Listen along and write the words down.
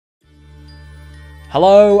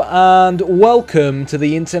Hello and welcome to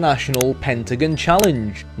the International Pentagon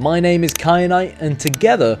Challenge. My name is Kyanite and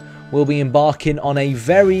together we'll be embarking on a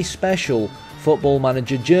very special Football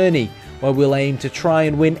Manager journey where we'll aim to try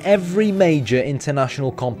and win every major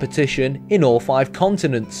international competition in all 5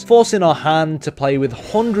 continents, forcing our hand to play with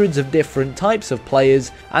hundreds of different types of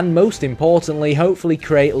players and most importantly hopefully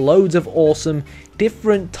create loads of awesome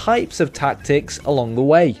different types of tactics along the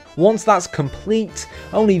way. Once that's complete,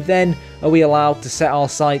 only then are we allowed to set our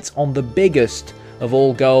sights on the biggest of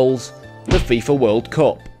all goals, the FIFA World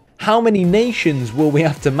Cup. How many nations will we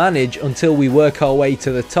have to manage until we work our way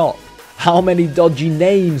to the top? How many dodgy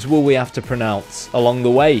names will we have to pronounce along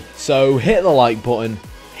the way? So hit the like button,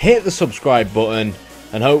 hit the subscribe button,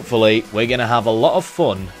 and hopefully we're going to have a lot of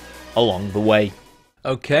fun along the way.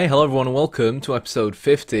 Okay, hello everyone and welcome to episode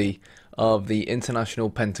 50 of the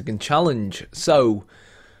International Pentagon Challenge. So,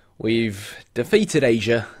 we've defeated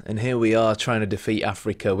Asia and here we are trying to defeat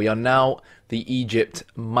Africa. We are now the Egypt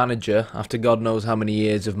manager after God knows how many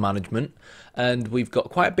years of management, and we've got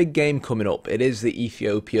quite a big game coming up. It is the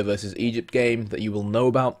Ethiopia versus Egypt game that you will know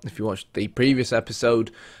about if you watched the previous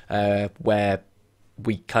episode where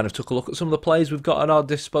we kind of took a look at some of the players we've got at our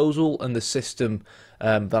disposal and the system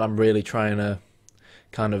that I'm really trying to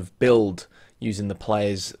kind of build using the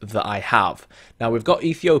players that I have. Now we've got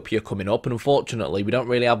Ethiopia coming up and unfortunately we don't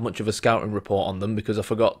really have much of a scouting report on them because I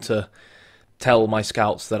forgot to tell my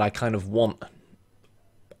scouts that I kind of want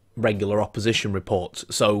regular opposition reports.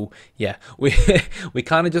 So yeah, we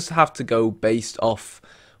kind of just have to go based off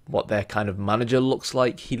what their kind of manager looks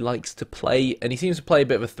like. He likes to play, and he seems to play a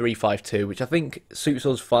bit of a 3-5-2, which I think suits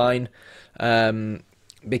us fine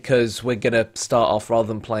because we're going to start off rather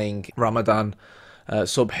than playing Ramadan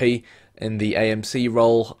Subhi in the AMC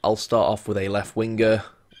role. I'll start off with a left winger.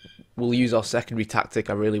 We'll use our secondary tactic.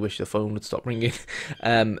 I really wish the phone would stop ringing.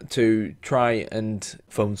 To try and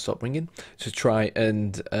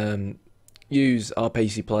use our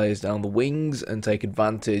pacey players down the wings and take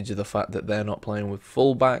advantage of the fact that they're not playing with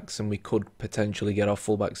fullbacks, and we could potentially get our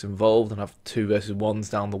fullbacks involved and have 2 versus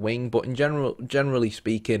 1s down the wing. But in generally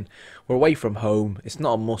speaking, we're away from home. It's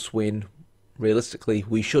not a must-win. Realistically,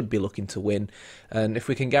 we should be looking to win, and if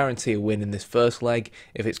we can guarantee a win in this first leg,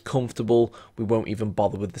 if it's comfortable, we won't even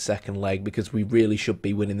bother with the second leg because we really should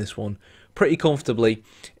be winning this one pretty comfortably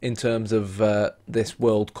in terms of this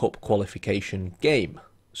World Cup qualification game.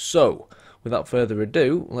 So, without further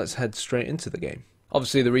ado, let's head straight into the game.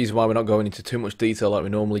 Obviously, the reason why we're not going into too much detail like we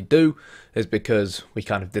normally do is because we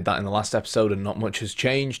kind of did that in the last episode and not much has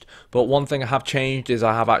changed. But one thing I have changed is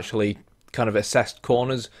I have actually kind of assessed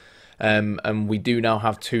corners. And we do now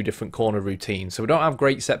have 2 different corner routines. So we don't have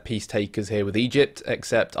great set-piece takers here with Egypt,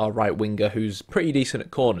 except our right winger, who's pretty decent at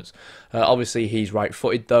corners. Obviously, he's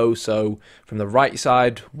right-footed, though, so from the right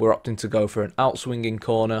side, we're opting to go for an out-swinging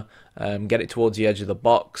corner, get it towards the edge of the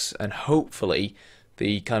box, and hopefully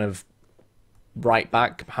the kind of right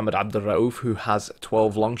back, Mohamed Abdelraouf, who has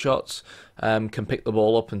 12 long shots, can pick the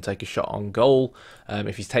ball up and take a shot on goal.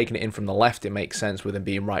 If he's taking it in from the left, it makes sense with him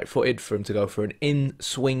being right-footed for him to go for an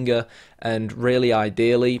in-swinger. And really,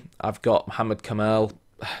 ideally, I've got Mohamed Kamal,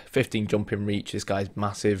 15 jumping reach. This guy's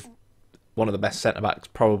massive. One of the best centre-backs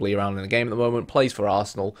probably around in the game at the moment. Plays for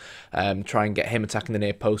Arsenal. Try and get him attacking the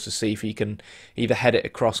near post to see if he can either head it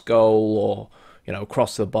across goal or, you know,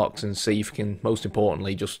 across the box, and see if he can, most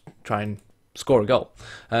importantly, just try and score a goal.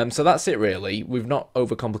 So that's it really. We've not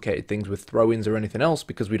overcomplicated things with throw-ins or anything else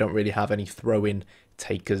because we don't really have any throw-in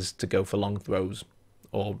takers to go for long throws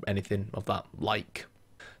or anything of that like.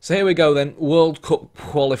 So here we go then, World Cup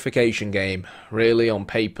qualification game. Really, on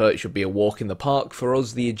paper, it should be a walk in the park for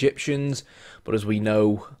us, the Egyptians, but as we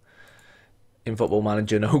know, in Football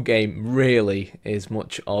Manager, no game really is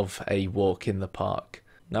much of a walk in the park.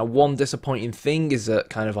 Now, one disappointing thing is that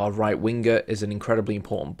kind of our right winger is an incredibly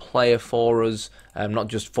important player for us, not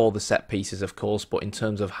just for the set pieces, of course, but in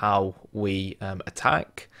terms of how we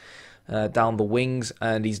attack down the wings,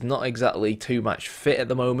 and he's not exactly too much fit at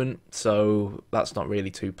the moment, so that's not really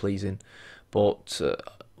too pleasing. But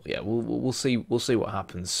yeah, we'll see what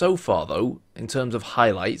happens. So far, though, in terms of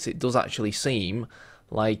highlights, it does actually seem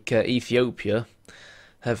like Ethiopia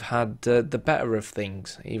have had the better of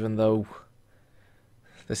things, even though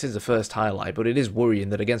this is the first highlight, but it is worrying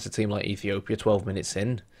that against a team like Ethiopia, 12 minutes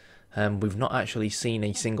in, we've not actually seen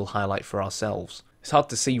a single highlight for ourselves. It's hard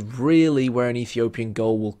to see really where an Ethiopian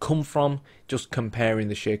goal will come from, just comparing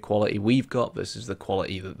the sheer quality we've got versus the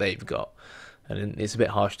quality that they've got. And it's a bit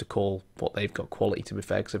harsh to call what they've got quality, to be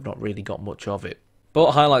fair, because they've not really got much of it.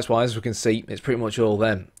 But highlights-wise, we can see it's pretty much all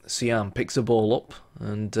them. Siam picks the ball up,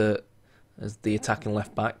 and as the attacking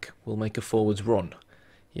left-back will make a forwards run.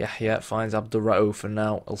 Yeah, finds Abdurraouf, and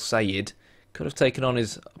now Al Sayed could have taken on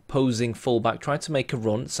his opposing fullback, tried to make a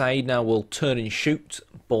run. Said now will turn and shoot,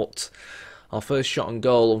 but our first shot on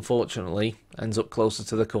goal, unfortunately, ends up closer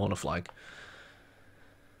to the corner flag.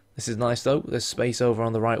 This is nice though. There's space over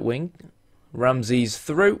on the right wing. Ramsey's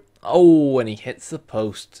through. Oh, and he hits the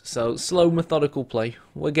post. So slow, methodical play.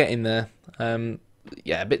 We're getting there.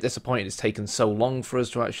 Yeah, a bit disappointed it's taken so long for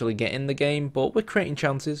us to actually get in the game, but we're creating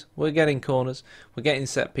chances. We're getting corners. We're getting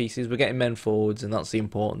set pieces. We're getting men forwards, and that's the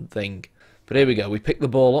important thing. But here we go. We pick the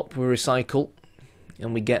ball up. We recycle,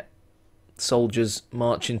 and we get soldiers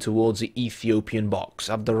marching towards the Ethiopian box.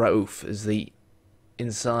 Abdurraouf is the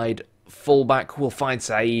inside fullback. Will find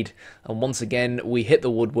Said, and once again we hit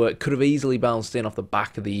the woodwork. Could have easily bounced in off the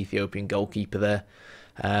back of the Ethiopian goalkeeper there,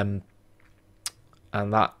 and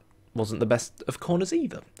that wasn't the best of corners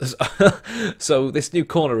either. So this new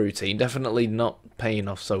corner routine definitely not paying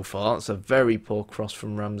off so far. It's a very poor cross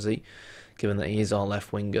from Ramsey, given that he is our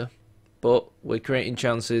left winger, but we're creating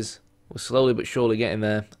chances. We're slowly but surely getting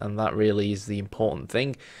there, and that really is the important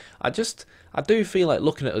thing. I do feel like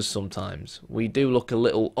looking at us sometimes, we do look a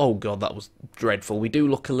little, oh god, that was dreadful. We do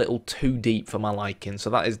look a little too deep for my liking, so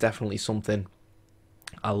that is definitely something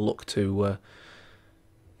I'll look to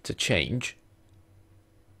change.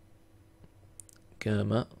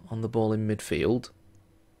 Germa on the ball in midfield.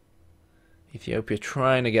 Ethiopia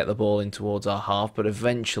trying to get the ball in towards our half, but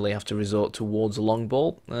eventually have to resort towards a long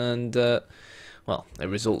ball, and well, it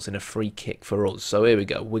results in a free kick for us. So here we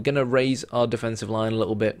go. We're going to raise our defensive line a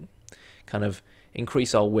little bit, kind of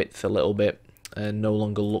increase our width a little bit, and no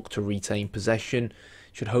longer look to retain possession.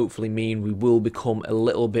 Should hopefully mean we will become a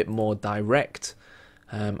little bit more direct,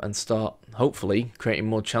 and start, hopefully, creating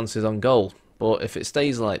more chances on goal. But if it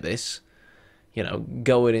stays like this, you know,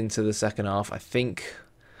 going into the second half, I think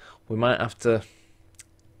we might have to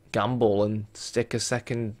gamble and stick a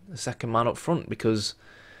second man up front, because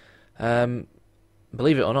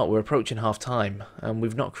believe it or not, we're approaching half time and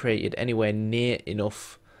we've not created anywhere near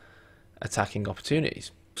enough attacking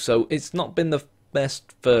opportunities. So it's not been the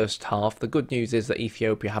best first half. The good news is that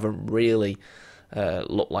Ethiopia haven't really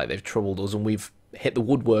looked like they've troubled us, and we've hit the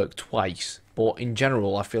woodwork twice. But in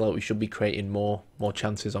general, I feel like we should be creating more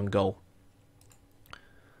chances on goal.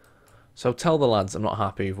 So tell the lads I'm not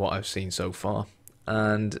happy with what I've seen so far,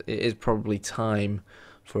 and it is probably time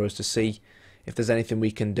for us to see if there's anything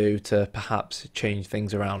we can do to perhaps change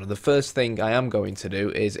things around. And the first thing I am going to do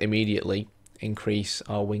is immediately increase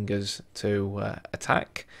our wingers to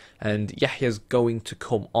attack, and Yahya's going to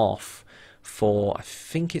come off for, I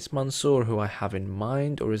think it's Mansour who I have in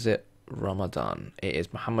mind, or is it Ramadan? It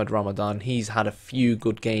is Mohammed Ramadan. He's had a few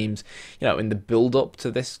good games, you know, in the build-up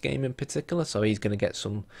to this game in particular, so he's going to get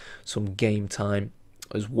some game time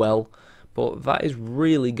as well. But that is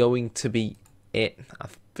really going to be it. I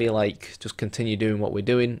feel like just continue doing what we're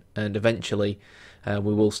doing, and eventually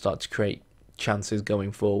we will start to create chances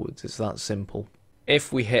going forwards. It's that simple.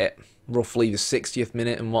 If we hit roughly the 60th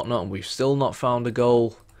minute and whatnot, and we've still not found a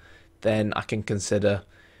goal, then I can consider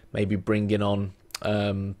maybe bringing on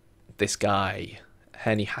this guy,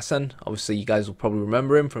 Hani Hassan. Obviously, you guys will probably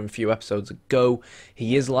remember him from a few episodes ago.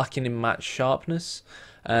 He is lacking in match sharpness,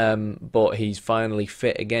 but he's finally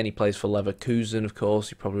fit again. He plays for Leverkusen, of course.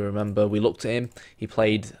 You probably remember. We looked at him. He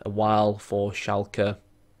played a while for Schalke's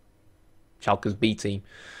B team,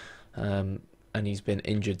 and he's been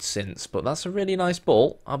injured since. But that's a really nice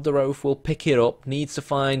ball. Abdurraouf will pick it up. Needs to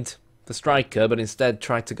find the striker, but instead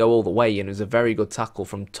tried to go all the way, and it was a very good tackle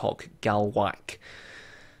from Tok Galwak.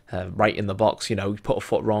 Right in the box, you know, he put a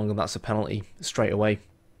foot wrong, and that's a penalty straight away.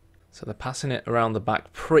 So they're passing it around the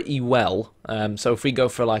back pretty well. So if we go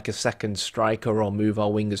for like a second striker or move our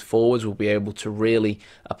wingers forwards, we'll be able to really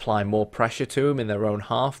apply more pressure to them in their own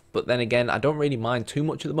half. But then again, I don't really mind too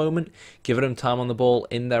much at the moment, giving them time on the ball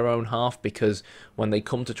in their own half, because when they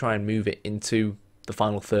come to try and move it into the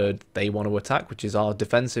final third they want to attack, which is our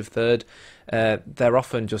defensive third, they're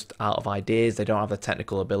often just out of ideas. They don't have the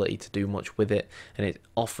technical ability to do much with it, and it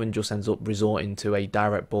often just ends up resorting to a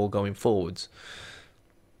direct ball going forwards.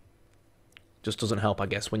 Just doesn't help, I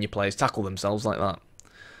guess, when your players tackle themselves like that.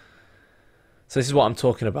 So this is what I'm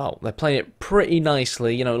talking about. They're playing it pretty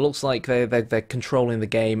nicely. You know, it looks like they're controlling the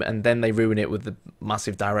game, and then they ruin it with the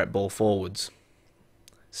massive direct ball forwards.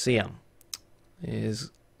 Siam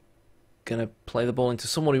is going to play the ball into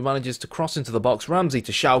someone who manages to cross into the box. Ramsey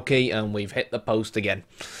to Schalke, and we've hit the post again.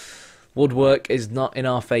 Woodwork is not in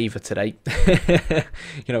our favour today.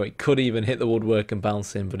 You know, it could even hit the woodwork and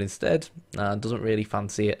bounce in, but instead, doesn't really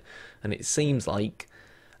fancy it. And it seems like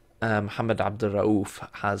Mohammed Abdurraouf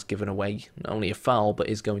has given away not only a foul, but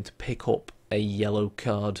is going to pick up a yellow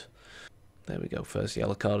card. There we go, first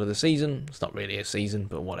yellow card of the season. It's not really a season,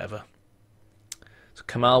 but whatever. So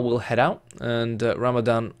Kamal will head out, and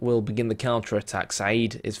Ramadan will begin the counter-attack.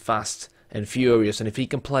 Saeed is fast and furious, and if he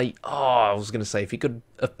can play... Oh, I was going to say, if he could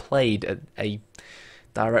have played a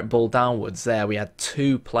direct ball downwards there, we had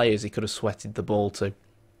two players he could have sweated the ball to.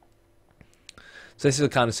 So this is the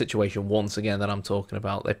kind of situation, once again, that I'm talking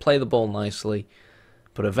about. They play the ball nicely,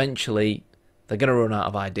 but eventually they're going to run out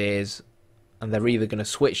of ideas, and they're either going to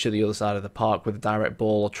switch to the other side of the park with a direct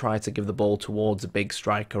ball or try to give the ball towards a big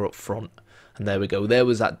striker up front. And there we go. There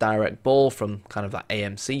was that direct ball from kind of that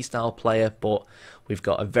AMC style player, but we've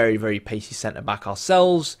got a very, very pacey centre-back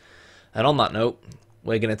ourselves. And on that note,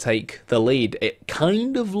 we're going to take the lead. It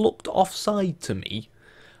kind of looked offside to me.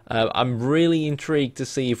 I'm really intrigued to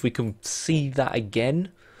see if we can see that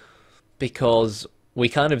again, because we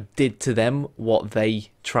kind of did to them what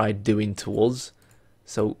they tried doing to us.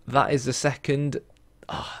 So that is the second.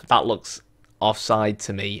 Oh, that looks offside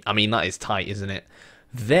to me. I mean, that is tight, isn't it?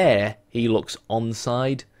 There, he looks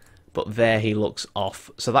onside, but there he looks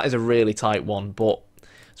off. So that is a really tight one. But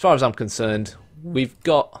as far as I'm concerned, we've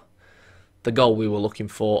got the goal we were looking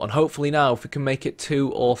for. And hopefully now, if we can make it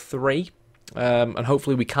 2 or 3, and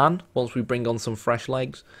hopefully we can, once we bring on some fresh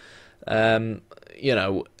legs, you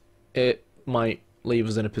know, it might leave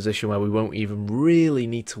us in a position where we won't even really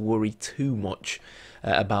need to worry too much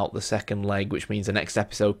about the second leg, which means the next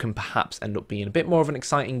episode can perhaps end up being a bit more of an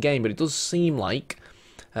exciting game. But it does seem like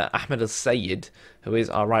Ahmed Al-Sayed, who is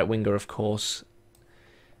our right winger, of course,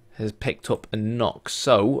 has picked up a knock.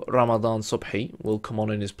 So Ramadan Subhi will come on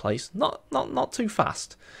in his place. Not too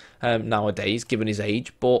fast nowadays, given his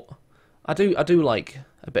age, but I do like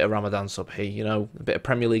a bit of Ramadan Subhi. You know, a bit of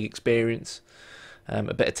Premier League experience,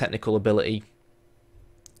 a bit of technical ability.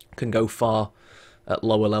 Can go far at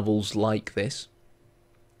lower levels like this.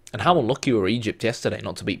 And how unlucky were Egypt yesterday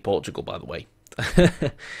not to beat Portugal, by the way.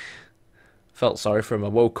 Felt sorry for him. I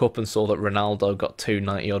woke up and saw that Ronaldo got 2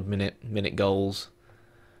 90-odd minute goals.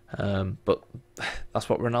 But that's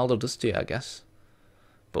what Ronaldo does to you, I guess.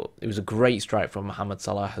 But it was a great strike from Mohamed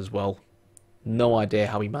Salah as well. No idea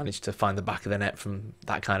how he managed to find the back of the net from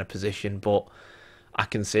that kind of position, but I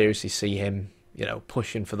can seriously see him, you know,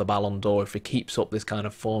 pushing for the Ballon d'Or if he keeps up this kind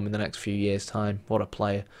of form in the next few years' time. What a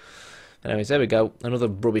player. Anyways, there we go. Another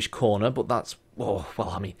rubbish corner, but that's... Oh,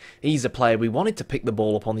 well, I mean, he's a player. We wanted to pick the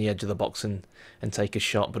ball up on the edge of the box and take a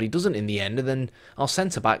shot, but he doesn't in the end, and then our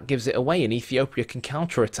centre-back gives it away, and Ethiopia can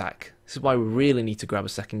counter-attack. This is why we really need to grab a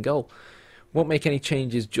second goal. Won't make any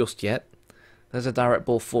changes just yet. There's a direct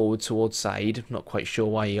ball forward towards Saeed. Not quite sure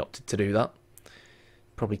why he opted to do that.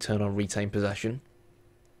 Probably turn on retain possession.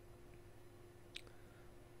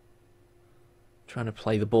 Trying to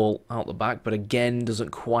play the ball out the back, but again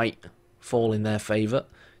doesn't quite fall in their favour.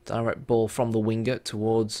 Direct ball from the winger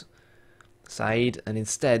towards Saeed, and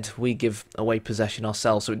instead we give away possession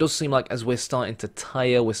ourselves. So it does seem like as we're starting to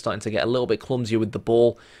tire, we're starting to get a little bit clumsier with the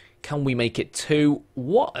ball. Can we make it 2?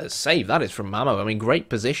 What a save that is from Mamo. I mean, great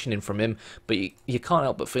positioning from him, but you can't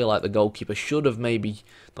help but feel like the goalkeeper should have maybe,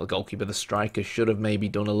 not the goalkeeper, the striker should have maybe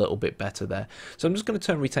done a little bit better there. So I'm just going to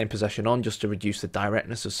turn retain possession on just to reduce the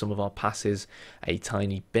directness of some of our passes a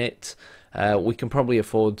tiny bit. We can probably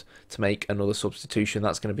afford to make another substitution.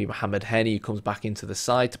 That's going to be Mohamed Henny, who comes back into the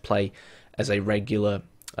side to play as a regular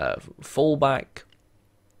fullback.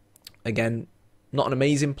 Again, not an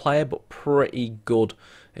amazing player, but pretty good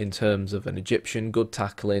in terms of an Egyptian, good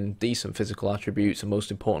tackling, decent physical attributes, and most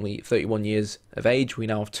importantly, 31 years of age. We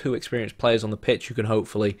now have 2 experienced players on the pitch who can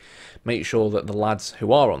hopefully make sure that the lads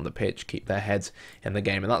who are on the pitch keep their heads in the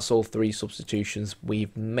game. And that's all 3 substitutions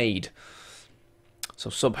we've made. So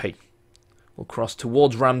Subhi will cross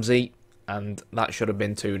towards Ramsey, and that should have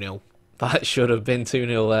been 2-0. That should have been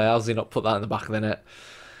 2-0 there. How's he not put that in the back of the net?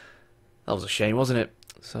 That was a shame, wasn't it?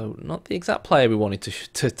 So not the exact player we wanted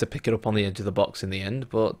to pick it up on the edge of the box in the end,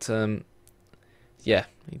 but yeah,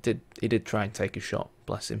 he did try and take a shot,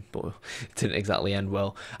 bless him, but it didn't exactly end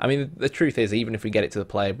well. I mean, the truth is, even if we get it to the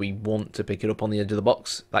player we want to pick it up on the edge of the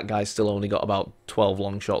box, that guy's still only got about 12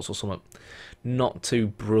 long shots or something. Not too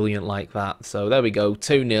brilliant like that. So there we go,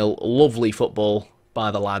 2-0, lovely football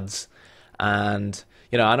by the lads. And,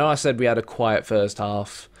 you know I said we had a quiet first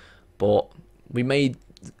half, but we made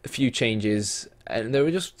a few changes, and there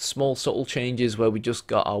were just small, subtle changes where we just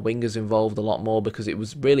got our wingers involved a lot more, because it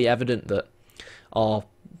was really evident that our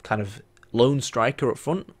kind of lone striker up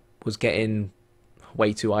front was getting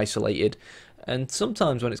way too isolated. And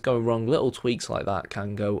sometimes when it's going wrong, little tweaks like that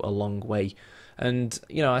can go a long way. And,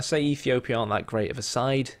 you know, I say Ethiopia aren't that great of a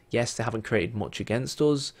side. Yes, they haven't created much against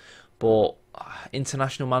us, but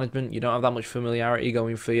international management, you don't have that much familiarity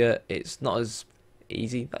going for you. It's not as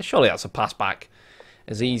easy. Surely that's a pass back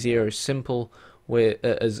as easy or as simple with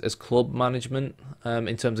as club management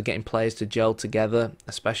in terms of getting players to gel together,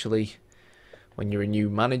 especially when you're a new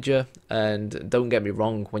manager. And don't get me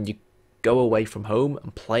wrong, when you go away from home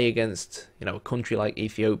and play against, you know, a country like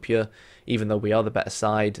Ethiopia, even though we are the better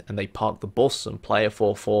side, and they park the bus and play a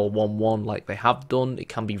 4-4-1-1 like they have done, it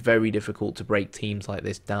can be very difficult to break teams like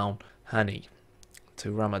this down. Hani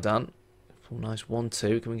to Ramadan. Nice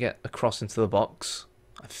 1-2. Can we get across into the box?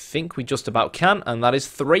 I think we just about can, and that is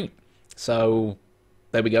 3. So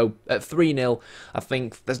there we go. At 3-0, I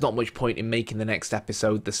think there's not much point in making the next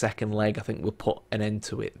episode the second leg. I think we'll put an end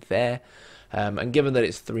to it there. And given that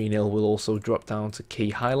it's 3-0, we'll also drop down to key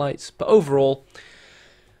highlights. But overall,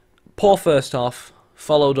 poor first half,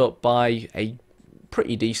 followed up by a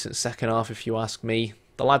pretty decent second half, if you ask me.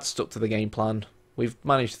 The lads stuck to the game plan. We've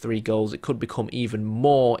managed 3 goals. It could become even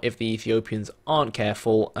more if the Ethiopians aren't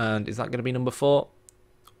careful. And is that going to be number 4?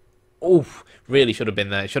 Oh, really should have been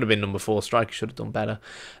there. It should have been number 4. Striker should have done better.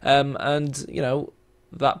 And, you know,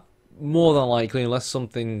 that more than likely, unless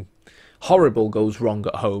something horrible goes wrong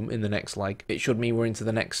at home in the next leg, it should mean we're into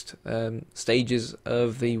the next stages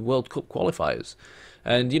of the World Cup qualifiers.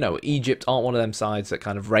 And, you know, Egypt aren't one of them sides that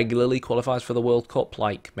kind of regularly qualifies for the World Cup,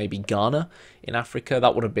 like maybe Ghana in Africa.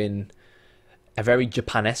 That would have been a very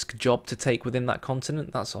Japanesque job to take within that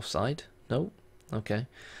continent. That's offside. No? Okay.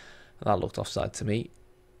 That looked offside to me.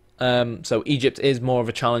 So Egypt is more of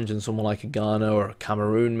a challenge than someone like a Ghana or a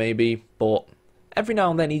Cameroon maybe, but every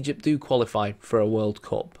now and then Egypt do qualify for a World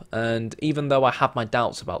Cup, and even though I have my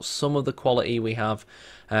doubts about some of the quality we have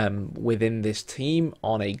within this team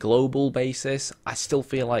on a global basis, I still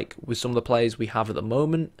feel like with some of the players we have at the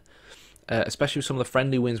moment, especially with some of the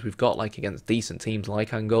friendly wins we've got, like against decent teams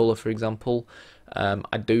like Angola, for example,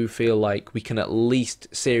 I do feel like we can at least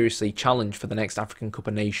seriously challenge for the next African Cup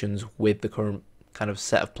of Nations with the current kind of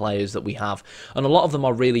set of players that we have. And a lot of them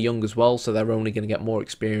are really young as well, so they're only going to get more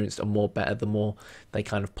experienced and more better the more they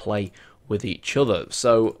kind of play with each other.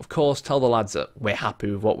 So, of course, tell the lads that we're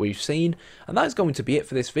happy with what we've seen, and that is going to be it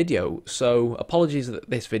for this video. So, apologies that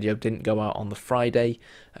this video didn't go out on the Friday.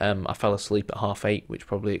 I fell asleep at 8:30, which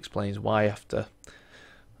probably explains why after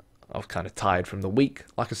I was kind of tired from the week.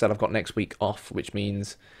 Like I said, I've got next week off, which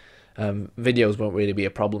means videos won't really be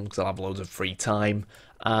a problem because I'll have loads of free time,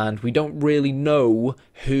 and we don't really know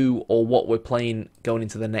who or what we're playing going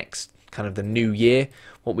into the next kind of the new year.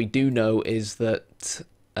 What we do know is that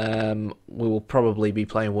we will probably be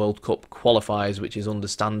playing World Cup qualifiers, which is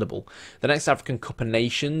understandable. The next African Cup of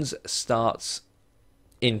Nations starts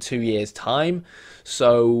in 2 years' time,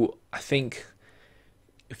 so I think,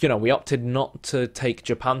 you know, we opted not to take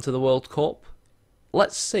Japan to the World Cup.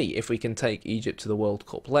 Let's see if we can take Egypt to the World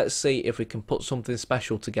Cup. Let's see if we can put something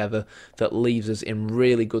special together that leaves us in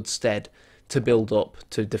really good stead to build up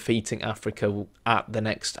to defeating Africa at the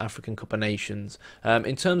next African Cup of Nations.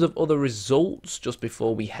 In terms of other results, just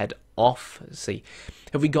before we head off, let's see,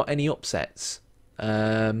 have we got any upsets?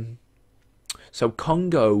 So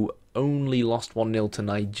Congo only lost 1-0 to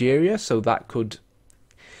Nigeria, so that could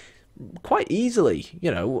quite easily,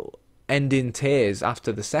 you know, end in tears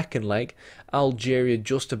after the second leg. Algeria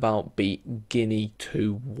just about beat Guinea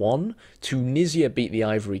 2-1. Tunisia beat the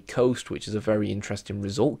Ivory Coast, which is a very interesting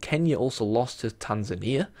result. Kenya also lost to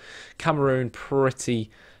Tanzania. Cameroon pretty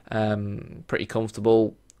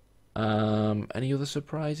comfortable. Any other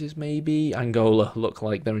surprises maybe? Angola look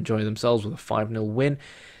like they're enjoying themselves with a 5-0 win.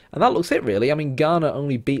 And that looks it really. I mean, Ghana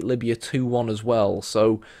only beat Libya 2-1 as well,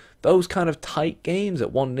 so those kind of tight games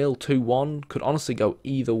at 1-0, 2-1 could honestly go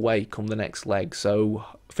either way come the next leg. So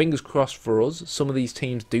fingers crossed for us. Some of these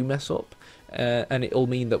teams do mess up, and it'll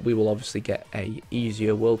mean that we will obviously get a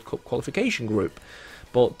easier World Cup qualification group.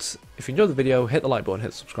 But if you enjoyed the video, hit the like button,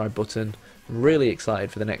 hit the subscribe button. I'm really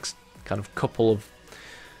excited for the next kind of couple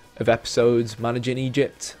of episodes managing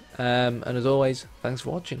Egypt. And as always, thanks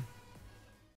for watching.